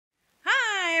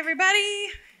everybody.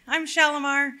 I'm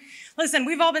Shalimar. Listen,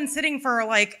 we've all been sitting for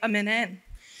like a minute.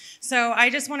 So I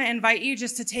just want to invite you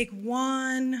just to take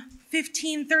one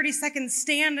 15, 30-second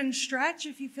stand and stretch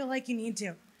if you feel like you need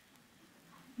to.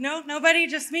 No, nobody,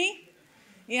 just me?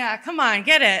 Yeah, come on,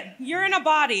 get it. You're in a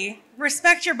body.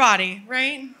 Respect your body,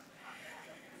 right?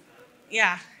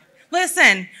 Yeah.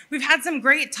 Listen, we've had some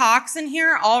great talks in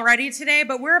here already today,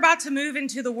 but we're about to move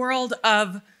into the world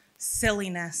of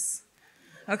silliness.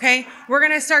 Okay? We're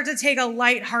going to start to take a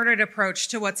lighthearted approach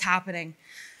to what's happening.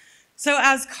 So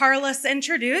as Carlos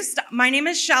introduced, my name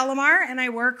is Shalimar, and I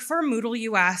work for Moodle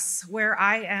US, where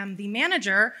I am the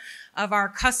manager of our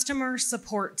customer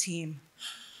support team.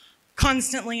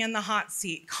 Constantly in the hot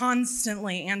seat,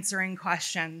 constantly answering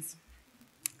questions.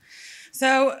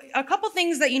 So a couple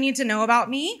things that you need to know about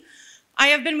me. I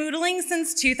have been Moodling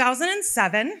since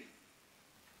 2007.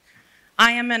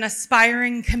 I am an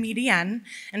aspiring comedian.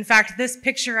 In fact, this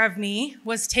picture of me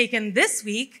was taken this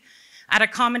week at a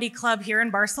comedy club here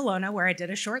in Barcelona where I did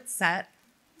a short set.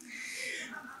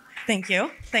 Thank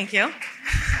you, thank you.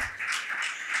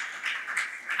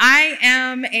 I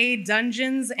am a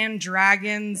Dungeons and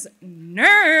Dragons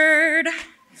nerd.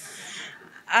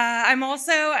 I'm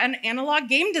also an analog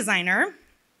game designer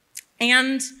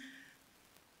and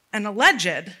an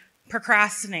alleged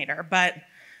procrastinator, but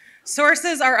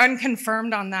sources are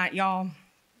unconfirmed on that, y'all.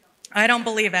 I don't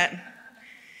believe it.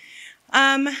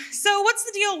 So what's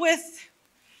the deal with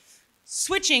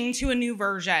switching to a new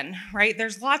version, right?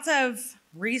 There's lots of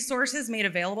resources made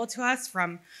available to us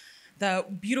from the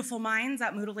beautiful minds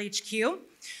at Moodle HQ.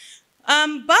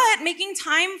 But making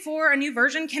time for a new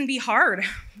version can be hard.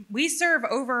 We serve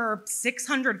over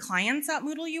 600 clients at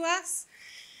Moodle US,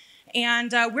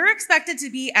 and we're expected to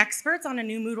be experts on a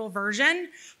new Moodle version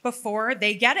before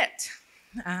they get it.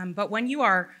 But when you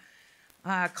are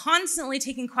constantly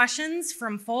taking questions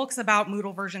from folks about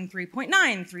Moodle version 3.9,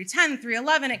 3.10,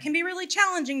 3.11, it can be really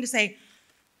challenging to say,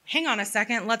 hang on a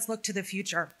second, let's look to the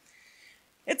future.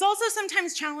 It's also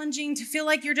sometimes challenging to feel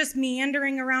like you're just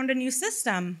meandering around a new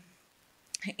system.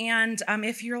 And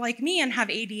if you're like me and have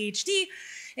ADHD,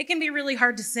 it can be really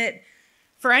hard to sit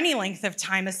for any length of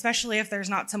time, especially if there's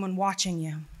not someone watching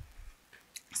you.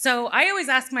 So I always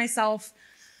ask myself,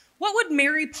 what would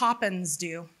Mary Poppins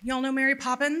do? Y'all know Mary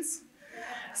Poppins?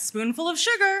 Spoonful of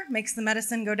sugar makes the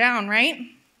medicine go down, right?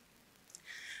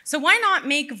 So why not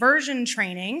make version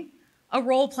training a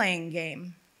role-playing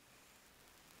game?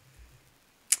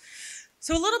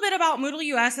 So a little bit about Moodle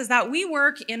US is that we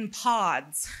work in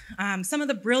pods. Some of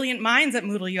the brilliant minds at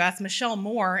Moodle US, Michelle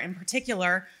Moore in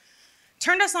particular,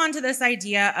 turned us on to this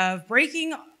idea of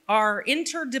breaking our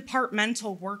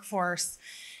interdepartmental workforce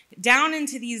down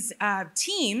into these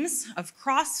teams of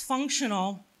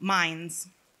cross-functional minds.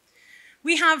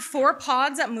 We have 4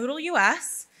 pods at Moodle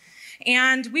US,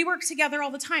 and we work together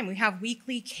all the time. We have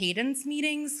weekly cadence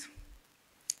meetings,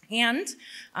 and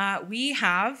we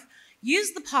have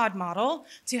used the pod model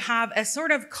to have a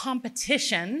sort of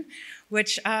competition,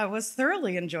 which was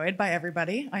thoroughly enjoyed by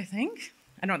everybody, I think.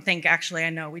 I don't think, actually,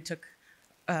 I know, we took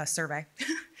a survey.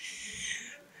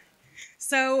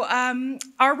 So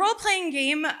our role-playing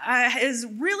game is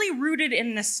really rooted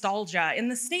in nostalgia. In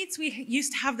the States, we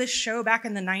used to have this show back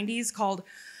in the 90s called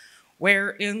Where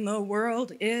in the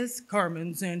World is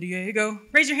Carmen Sandiego?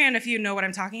 Raise your hand if you know what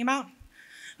I'm talking about.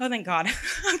 Oh, thank God.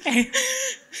 Okay.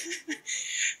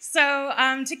 So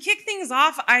to kick things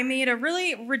off, I made a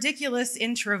really ridiculous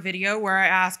intro video where I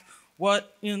asked,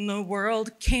 what in the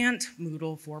world can't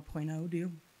Moodle 4.0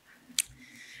 do?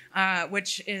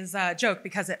 Which is a joke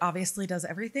because it obviously does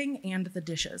everything and the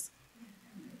dishes.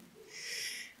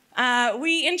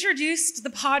 We introduced the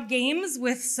pod games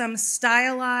with some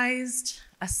stylized,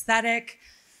 aesthetic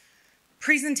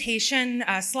presentation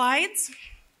slides.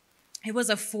 It was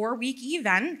a 4-week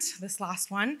event, this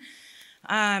last one,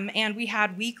 and we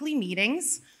had weekly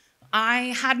meetings.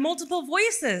 I had multiple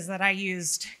voices that I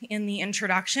used in the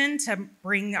introduction to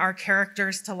bring our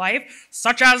characters to life,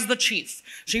 such as the chief.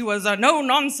 She was a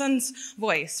no-nonsense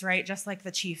voice, right? Just like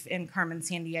the chief in Carmen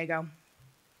Sandiego.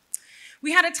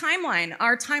 We had a timeline.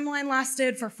 Our timeline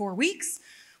lasted for 4 weeks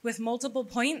with multiple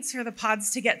points for the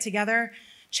pods to get together,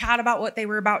 chat about what they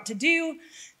were about to do.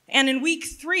 And in week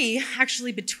 3,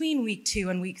 actually between week 2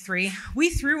 and week 3, we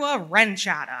threw a wrench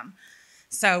at them.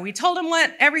 So we told them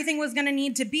what everything was going to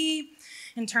need to be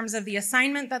in terms of the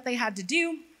assignment that they had to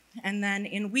do. And then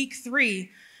in week 3,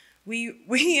 we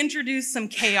introduced some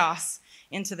chaos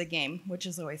into the game, which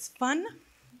is always fun.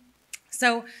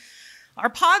 So our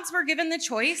pods were given the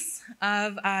choice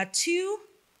of 2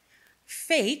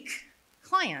 fake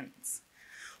clients.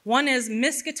 One is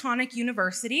Miskatonic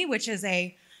University, which is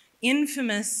a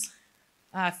infamous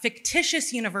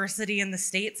fictitious university in the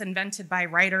States invented by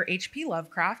writer H.P.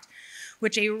 Lovecraft,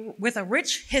 with a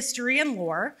rich history and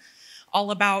lore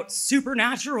all about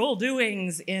supernatural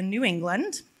doings in New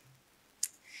England.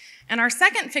 And our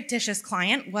second fictitious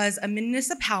client was a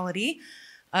municipality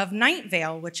of Night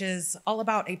Vale, which is all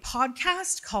about a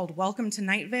podcast called Welcome to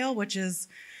Night Vale, which is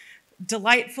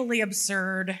delightfully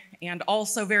absurd and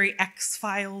also very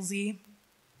X-Files-y.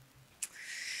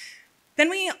 Then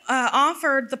we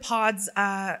offered the pods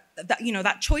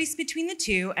that choice between the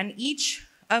two, and each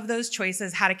of those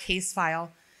choices had a case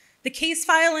file. The case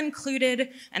file included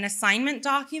an assignment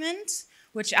document,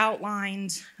 which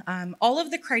outlined all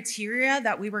of the criteria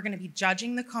that we were going to be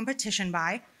judging the competition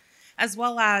by, as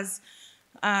well as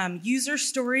user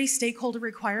story stakeholder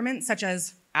requirements, such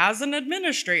as an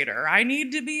administrator, I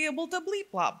need to be able to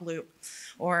bleep, blop, bloop.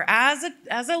 Or as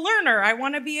a learner, I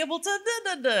want to be able to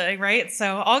da-da-da, right?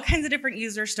 So all kinds of different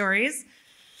user stories.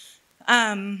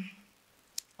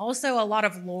 Also a lot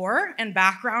of lore and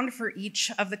background for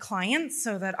each of the clients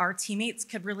so that our teammates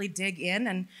could really dig in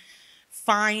and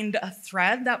find a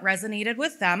thread that resonated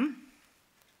with them.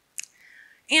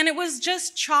 And it was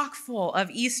just chock full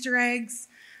of Easter eggs,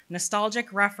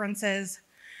 nostalgic references,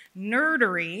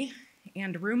 nerdery,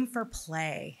 and room for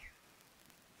play.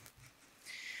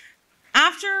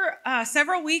 After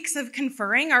several weeks of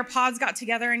conferring, our pods got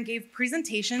together and gave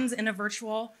presentations in a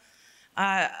virtual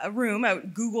room, a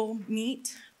Google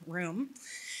Meet room,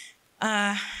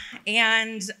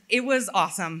 and it was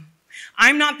awesome.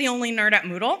 I'm not the only nerd at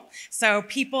Moodle, so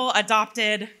people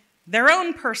adopted their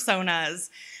own personas.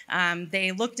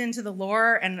 They looked into the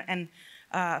lore and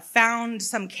found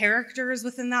some characters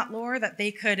within that lore that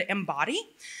they could embody.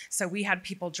 So we had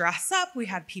people dress up, we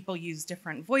had people use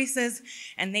different voices,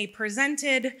 and they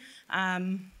presented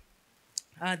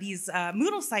these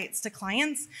Moodle sites to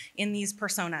clients in these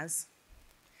personas.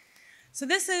 So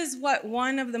this is what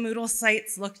one of the Moodle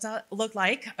sites looked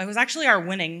like. It was actually our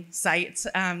winning site.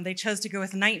 They chose to go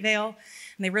with Night Vale,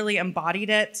 and they really embodied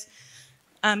it.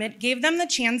 It gave them the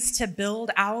chance to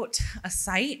build out a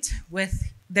site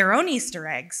with their own Easter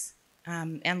eggs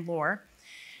and lore,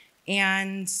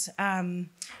 and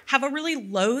have a really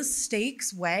low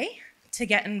stakes way to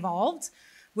get involved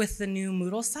with the new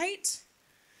Moodle site.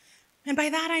 And by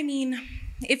that I mean,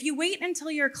 if you wait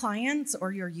until your clients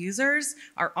or your users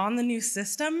are on the new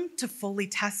system to fully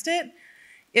test it,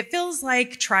 it feels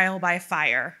like trial by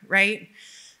fire, right?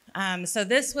 So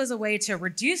this was a way to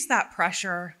reduce that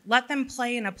pressure, let them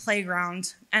play in a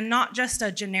playground, and not just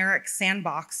a generic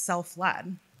sandbox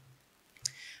self-led,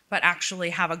 but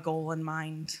actually have a goal in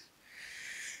mind.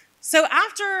 So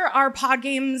after our pod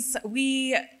games,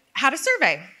 we had a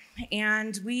survey,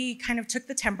 and we kind of took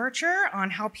the temperature on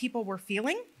how people were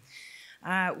feeling.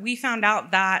 We found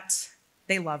out that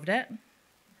they loved it.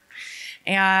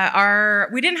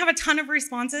 We didn't have a ton of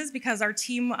responses because our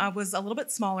team was a little bit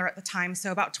smaller at the time,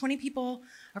 so about 20 people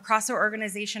across our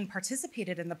organization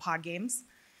participated in the pod games.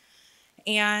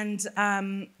 And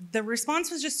the response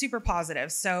was just super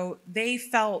positive. So they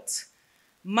felt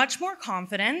much more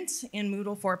confident in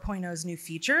Moodle 4.0's new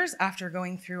features after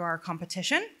going through our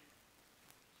competition.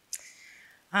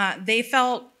 They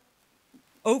felt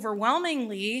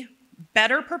overwhelmingly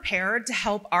better prepared to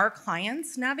help our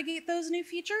clients navigate those new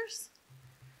features.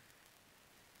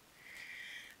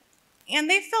 And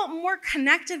they felt more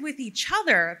connected with each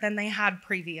other than they had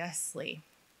previously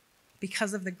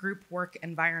because of the group work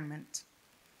environment.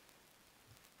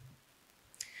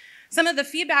 Some of the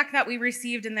feedback that we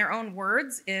received in their own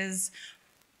words is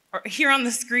here on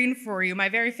the screen for you. My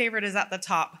very favorite is at the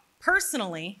top.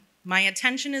 Personally, my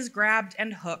attention is grabbed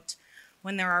and hooked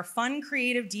when there are fun,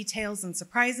 creative details and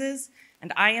surprises,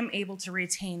 and I am able to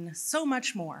retain so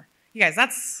much more. You guys,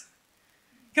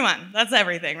 come on, that's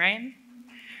everything, right?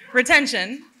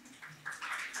 Retention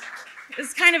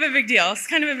is kind of a big deal. It's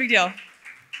kind of a big deal.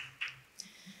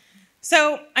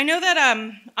 So I know that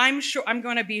I'm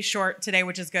going to be short today,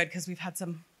 which is good because we've had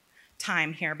some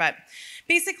time here. But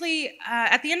basically,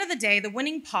 at the end of the day, the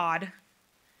winning pod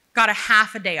got a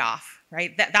half a day off,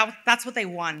 right? That's what they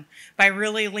won by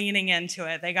really leaning into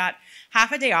it. They got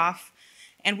half a day off,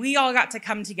 and we all got to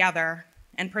come together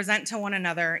and present to one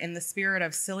another in the spirit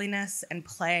of silliness and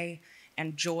play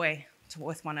and joy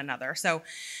with one another. So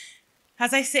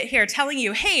as I sit here telling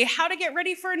you, hey, how to get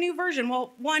ready for a new version?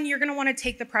 Well, one, you're going to want to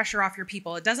take the pressure off your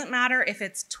people. It doesn't matter if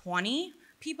it's 20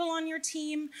 people on your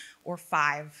team or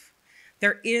 5.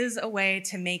 There is a way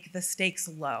to make the stakes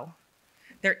low.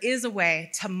 There is a way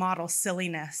to model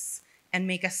silliness and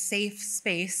make a safe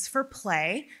space for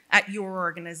play at your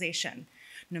organization.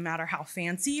 no matter how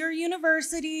fancy your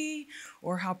university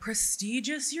or how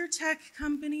prestigious your tech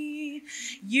company,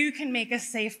 you can make a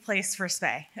safe place for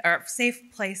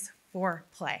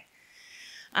play.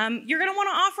 You're going to want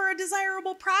to offer a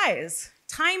desirable prize.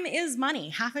 Time is money.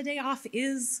 Half a day off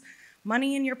is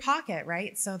money in your pocket,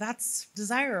 right? So that's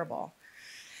desirable.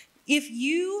 If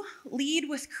you lead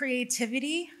with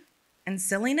creativity and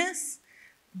silliness,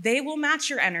 they will match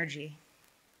your energy.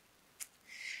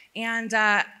 And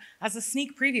as a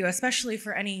sneak preview, especially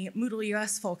for any Moodle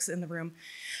US folks in the room,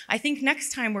 I think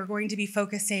next time we're going to be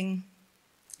focusing,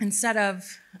 instead of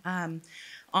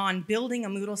on building a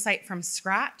Moodle site from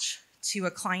scratch to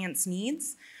a client's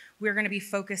needs, we're going to be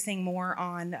focusing more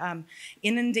on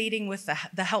inundating with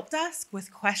the help desk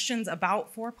with questions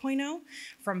about 4.0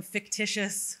 from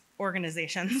fictitious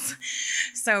organizations.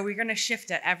 So we're going to shift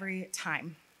it every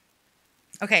time.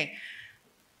 Okay,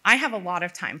 I have a lot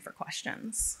of time for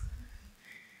questions.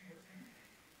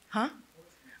 Huh?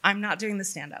 I'm not doing the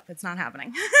stand-up. It's not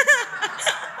happening.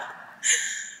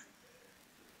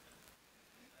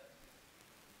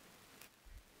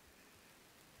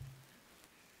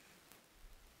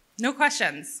 No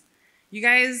questions. You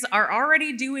guys are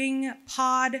already doing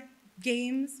pod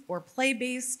games or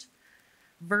play-based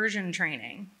version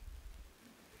training.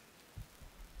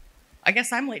 I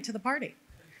guess I'm late to the party.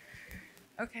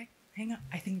 Okay, hang on.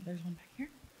 I think there's one back here.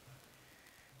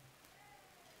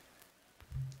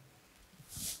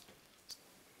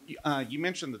 You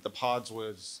mentioned that the pods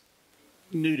was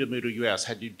new to Moodle US.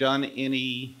 Had you done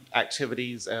any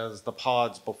activities as the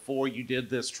pods before you did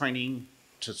this training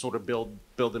to sort of build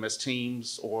them as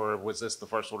teams, or was this the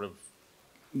first sort of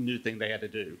new thing they had to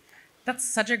do? That's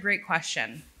such a great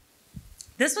question.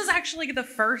 This was actually the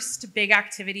first big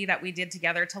activity that we did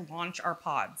together to launch our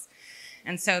pods.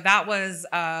 And so that was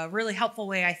a really helpful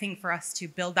way, I think, for us to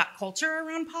build that culture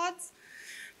around pods.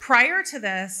 Prior to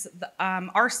this,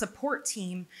 our support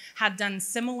team had done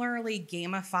similarly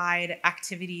gamified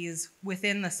activities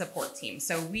within the support team.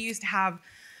 So we used to have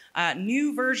a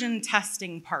new version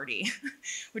testing party,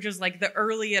 which was like the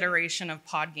early iteration of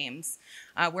pod games,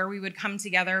 where we would come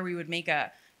together, we would make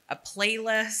a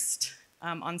playlist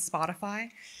on Spotify,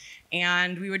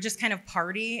 and we would just kind of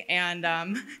party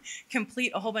and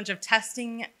complete a whole bunch of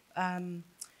testing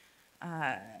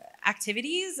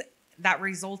activities that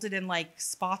resulted in like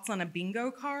spots on a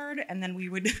bingo card, and then we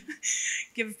would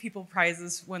give people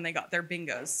prizes when they got their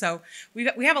bingos. So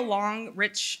we have a long,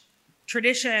 rich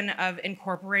tradition of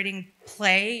incorporating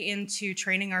play into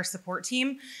training our support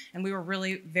team, and we were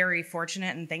really very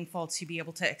fortunate and thankful to be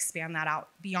able to expand that out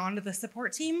beyond the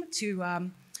support team to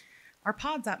our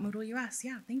pods at Moodle US.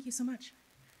 Yeah, thank you so much.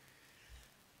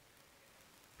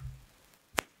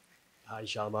 Hi,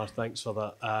 Shalimar. Thanks for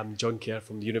that. I'm John Kerr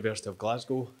from the University of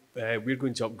Glasgow. We're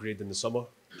going to upgrade in the summer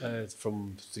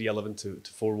from 3.11 to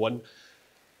 4.1.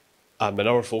 And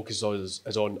our focus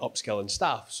is on upskilling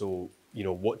staff. So, you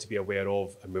know, what to be aware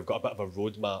of. And we've got a bit of a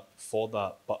roadmap for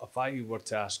that. But if I were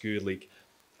to ask you, like,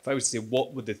 if I would say,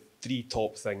 what would the 3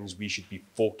 top things we should be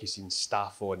focusing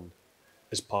staff on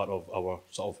as part of our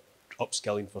sort of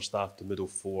upskilling for staff to Moodle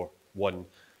 4.1,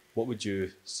 what would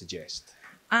you suggest?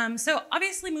 So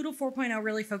obviously Moodle 4.0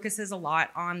 really focuses a lot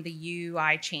on the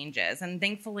UI changes, and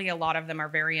thankfully a lot of them are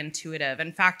very intuitive.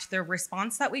 In fact, the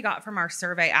response that we got from our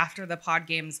survey after the pod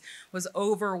games was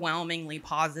overwhelmingly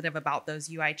positive about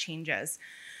those UI changes.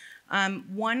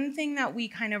 One thing that we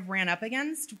kind of ran up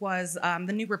against was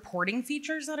the new reporting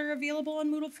features that are available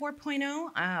in Moodle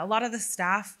 4.0. A lot of the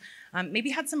staff maybe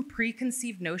had some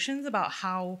preconceived notions about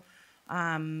how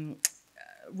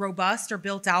robust or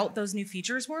built out those new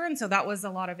features were. And so that was a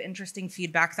lot of interesting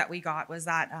feedback that we got, was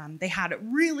that they had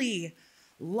really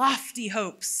lofty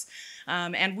hopes.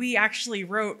 And we actually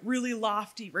wrote really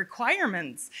lofty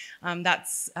requirements.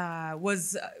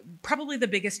 Was probably the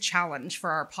biggest challenge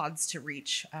for our pods to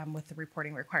reach with the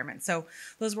reporting requirements. So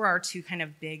those were our 2 kind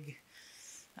of big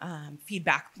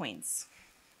feedback points.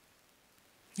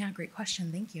 Yeah, great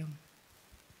question. Thank you.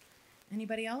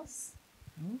 Anybody else?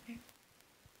 Okay.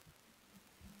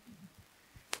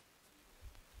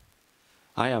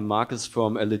 Hi, I'm Marcus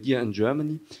from Lydia in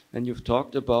Germany, and you've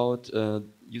talked about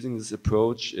using this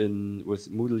approach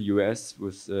with Moodle US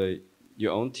with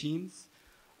your own teams.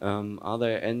 Are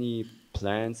there any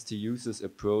plans to use this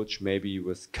approach maybe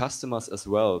with customers as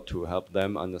well to help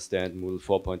them understand Moodle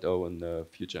 4.0 in the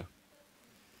future?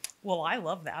 Well, I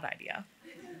love that idea.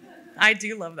 I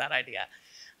do love that idea.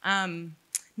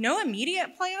 No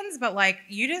immediate plans, but like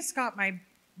you just got my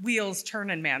wheels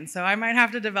turning, man, so I might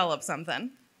have to develop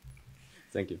something.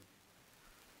 Thank you.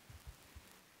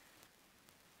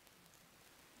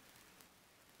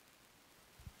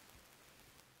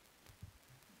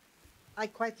 I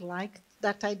quite like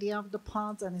that idea of the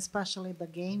pods and especially the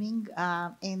gaming.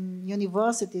 In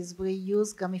universities, we use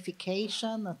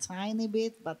gamification a tiny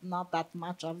bit, but not that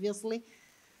much, obviously.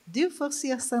 Do you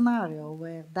foresee a scenario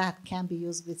where that can be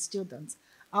used with students?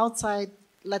 Outside,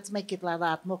 let's make it like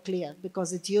that, more clear,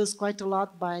 because it's used quite a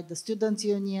lot by the student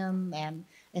union and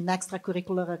in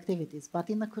extracurricular activities. But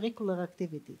in a curricular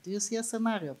activity, do you see a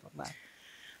scenario for that?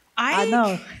 I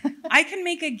know. I can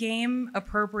make a game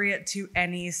appropriate to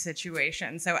any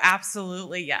situation. So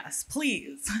absolutely, yes,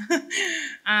 please.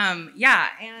 Yeah,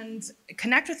 and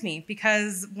connect with me,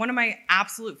 because one of my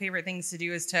absolute favorite things to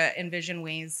do is to envision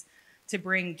ways to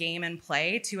bring game and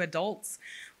play to adults.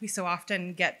 We so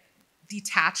often get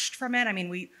detached from it. I mean,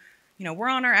 we're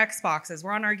on our Xboxes,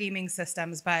 we're on our gaming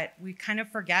systems, but we kind of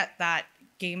forget that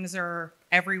games are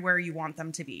everywhere you want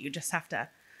them to be. You just have to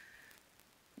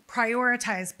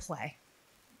prioritize play.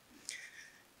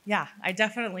 Yeah, I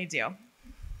definitely do.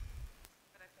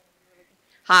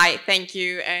 Hi, thank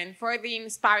you, and for the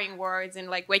inspiring words and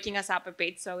like waking us up a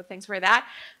bit. So thanks for that.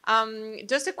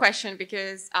 Just a question,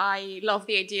 because I love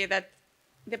the idea that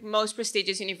the most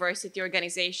prestigious university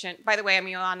organization. By the way, I'm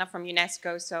Joanna from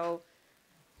UNESCO, so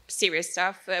serious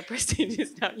stuff, prestigious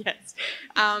stuff, yes.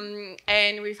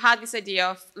 And we've had this idea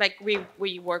of like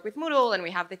we work with Moodle and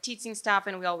we have the teaching staff,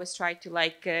 and we always try to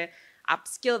like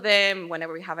upskill them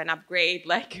whenever we have an upgrade,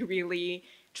 like really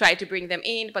try to bring them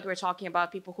in. But we're talking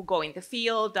about people who go in the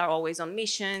field, are always on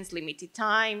missions, limited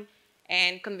time,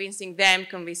 and convincing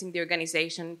the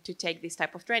organization to take this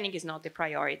type of training is not the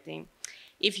priority.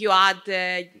 If you add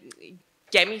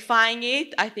gamifying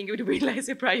it, I think it would be less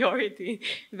a priority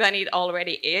than it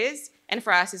already is. And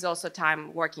for us, it's also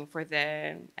time working for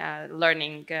the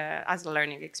learning, as a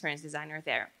learning experience designer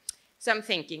there. So I'm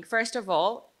thinking, first of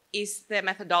all, is the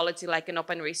methodology like an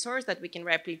open resource that we can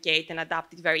replicate and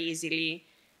adapt it very easily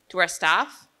to our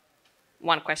staff?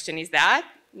 One question is that,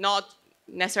 not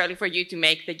necessarily for you to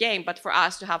make the game, but for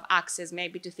us to have access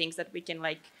maybe to things that we can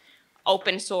like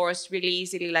open source really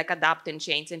easily, like adapt and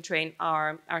change and train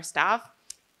our staff.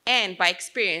 And by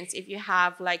experience, if you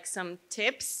have like some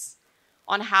tips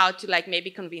on how to like maybe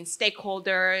convince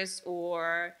stakeholders,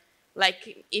 or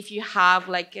like if you have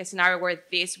like a scenario where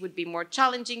this would be more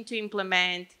challenging to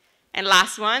implement. And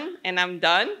last one, and I'm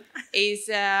done, is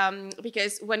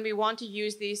because when we want to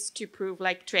use this to prove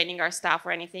like training our staff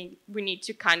or anything, we need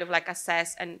to kind of like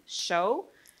assess and show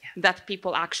that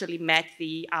people actually met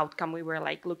the outcome we were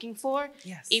like looking for.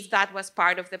 Yes. If that was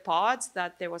part of the pods,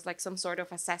 that there was like some sort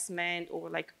of assessment or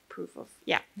like proof of,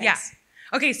 thanks. Yeah.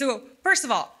 Okay, so first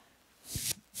of all,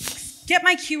 get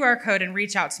my QR code and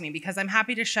reach out to me, because I'm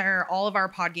happy to share all of our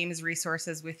Pod Games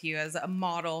resources with you as a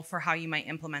model for how you might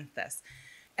implement this.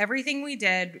 Everything we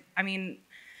did, I mean,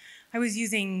 I was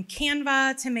using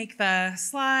Canva to make the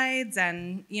slides,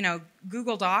 and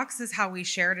Google Docs is how we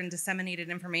shared and disseminated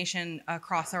information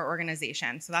across our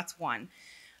organization. So that's one.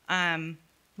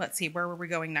 Let's see, where were we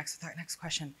going next with our next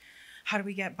question? How do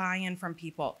we get buy-in from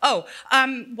people?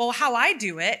 Well, how I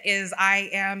do it is I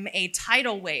am a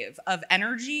tidal wave of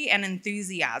energy and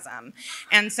enthusiasm.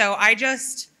 And so I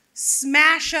just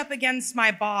smash up against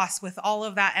my boss with all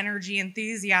of that energy,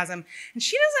 enthusiasm. And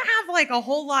she doesn't have like a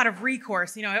whole lot of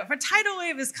recourse. If a tidal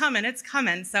wave is coming, it's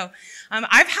coming. So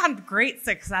I've had great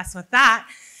success with that.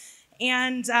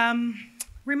 And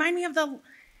remind me of the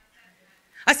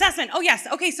assessment. Oh, yes.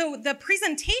 Okay, so the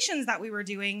presentations that we were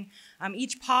doing,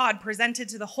 each pod presented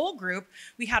to the whole group.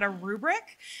 We had a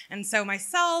rubric. And so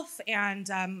myself and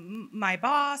my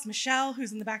boss, Michelle,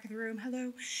 who's in the back of the room,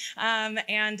 hello,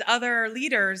 and other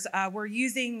leaders were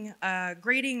using a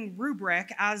grading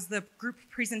rubric as the group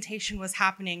presentation was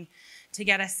happening to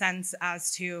get a sense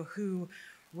as to who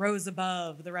rose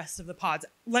above the rest of the pods.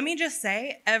 Let me just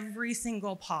say, every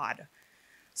single pod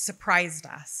surprised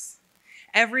us.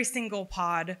 Every single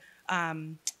pod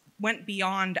went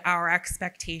beyond our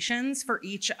expectations for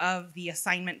each of the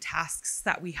assignment tasks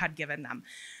that we had given them.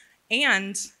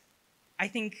 And I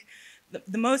think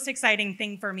the most exciting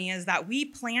thing for me is that we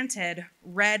planted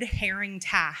red herring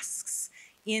tasks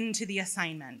into the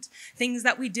assignment, things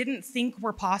that we didn't think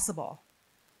were possible,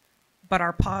 but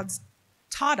our pods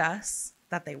taught us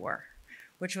that they were,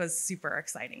 which was super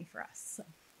exciting for us. So,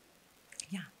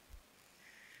 yeah.